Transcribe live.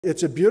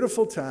It's a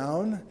beautiful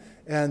town,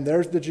 and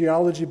there's the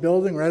geology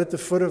building right at the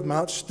foot of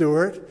Mount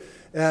Stewart.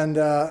 And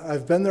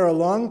I've been there a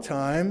long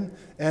time,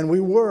 and we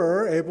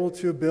were able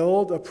to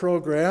build a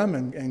program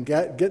and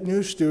get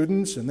new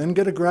students, and then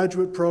get a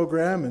graduate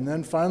program, and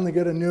then finally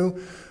get a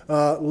new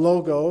a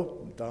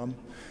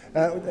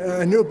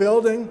new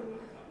building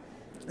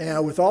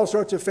with all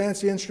sorts of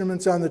fancy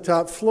instruments on the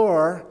top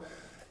floor.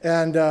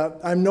 And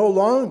I'm no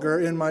longer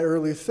in my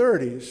early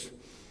 30s.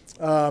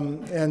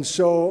 And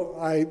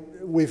so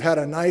we've had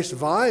a nice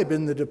vibe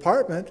in the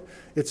department.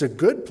 It's a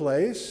good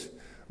place,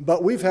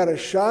 but we've had a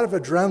shot of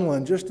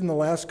adrenaline just in the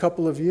last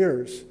couple of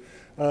years,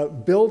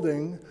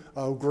 building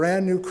a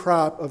brand new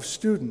crop of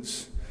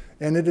students.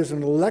 And it is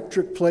an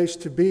electric place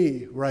to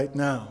be right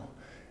now.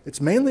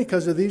 It's mainly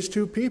because of these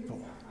two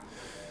people.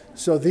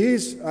 So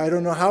I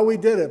don't know how we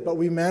did it, but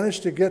we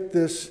managed to get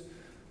this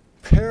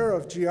pair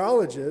of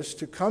geologists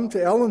to come to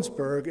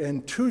Ellensburg,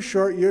 and 2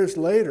 short years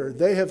later,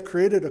 they have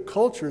created a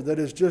culture that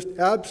is just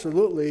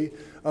absolutely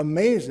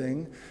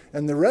amazing,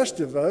 and the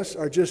rest of us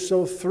are just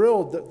so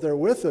thrilled that they're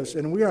with us,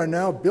 and we are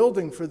now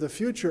building for the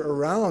future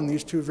around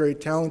these 2 very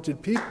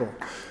talented people.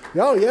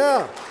 Oh,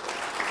 yeah.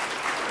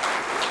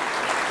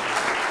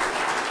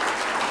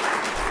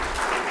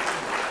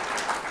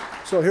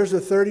 So here's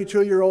a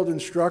 32-year-old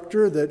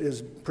instructor that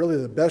is probably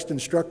the best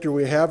instructor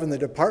we have in the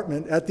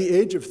department. At the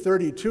age of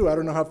 32, I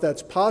don't know if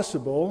that's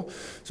possible,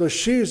 so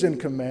she's in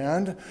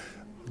command.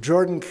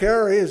 Jordan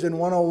Carey is in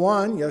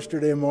 101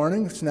 yesterday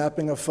morning,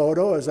 snapping a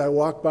photo as I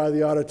walk by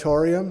the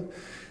auditorium.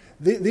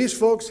 These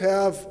folks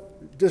have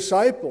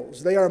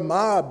disciples. They are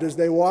mobbed as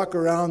they walk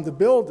around the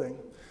building.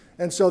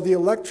 And so the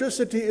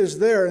electricity is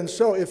there. And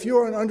so if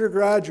you're an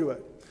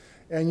undergraduate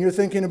and you're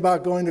thinking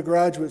about going to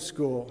graduate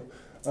school,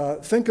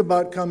 think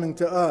about coming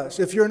to us.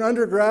 If you're an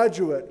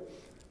undergraduate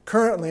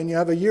currently and you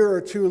have a year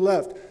or 2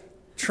 left,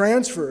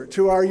 transfer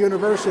to our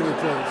university,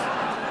 please.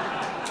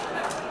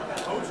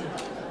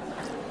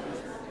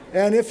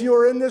 And if you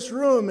are in this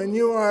room and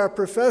you are a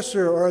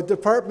professor or a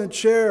department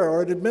chair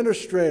or an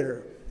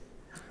administrator,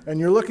 and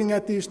you're looking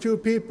at these 2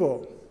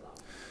 people,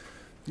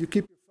 you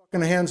keep your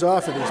fucking hands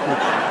off of these people.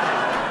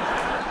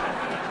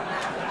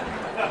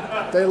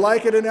 They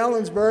like it in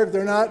Ellensburg.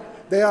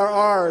 They are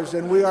ours,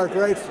 and we are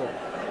grateful.